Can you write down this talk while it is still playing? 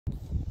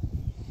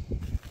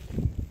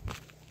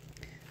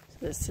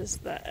This is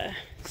the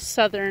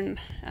southern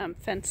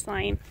fence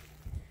line.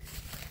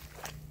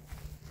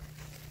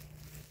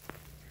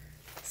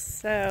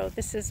 So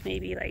this is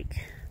maybe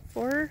like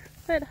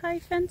 4-foot high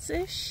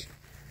fence-ish.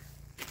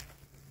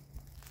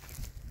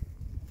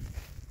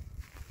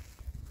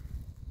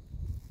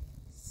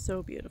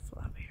 So beautiful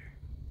out here.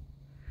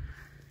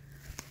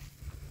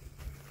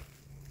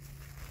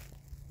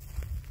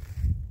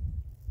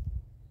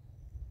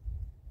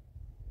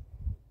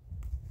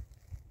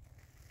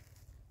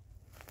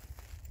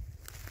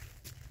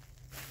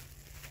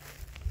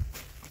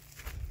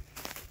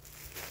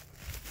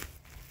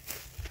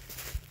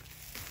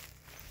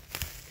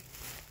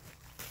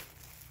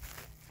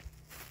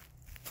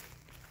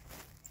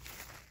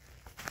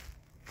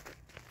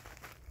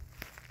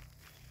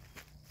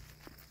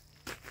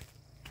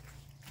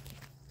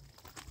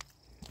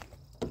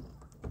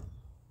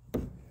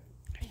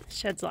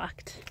 Shed's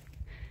locked.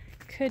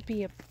 Could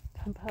be a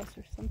pump house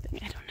or something,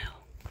 I don't know.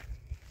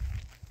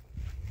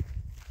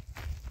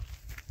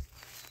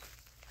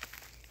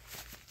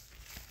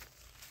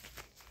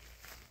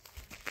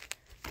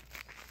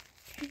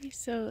 Okay,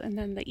 so, and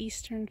then the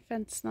eastern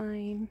fence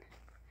line.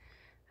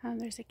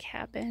 There's a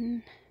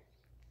cabin.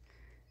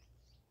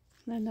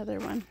 And another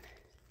one.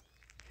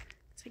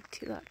 It's like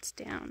 2 lots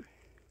down.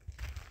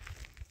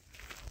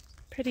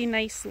 Pretty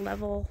nice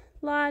level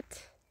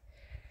lot.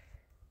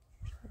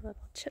 Little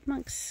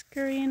chipmunks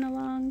scurrying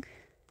along.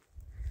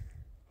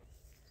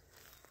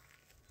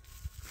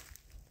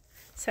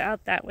 So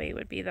out that way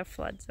would be the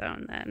flood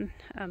zone then.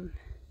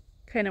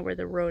 Kind of where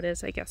the road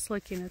is, I guess,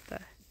 looking at the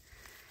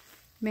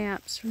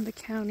maps from the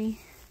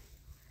county.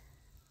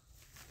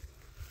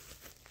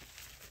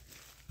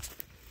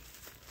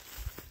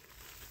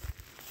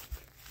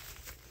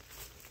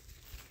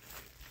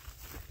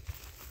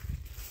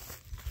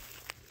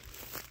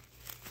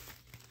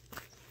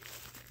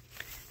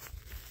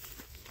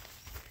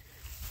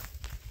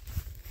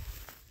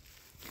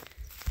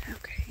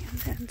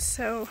 And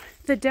so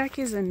the deck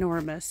is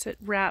enormous. It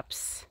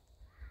wraps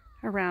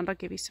around. I'll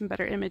give you some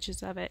better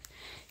images of it.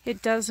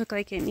 It does look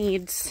like it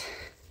needs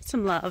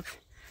some love.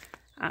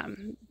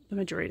 The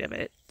majority of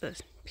it, the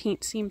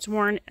paint seems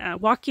worn.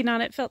 Walking on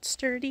it felt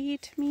sturdy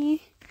to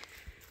me.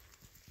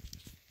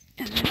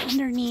 And then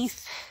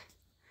underneath,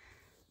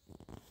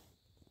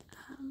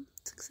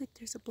 it looks like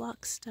there's a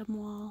block stem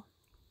wall.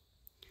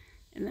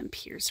 And then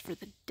piers for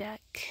the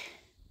deck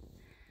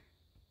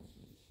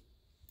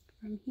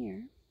from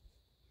here.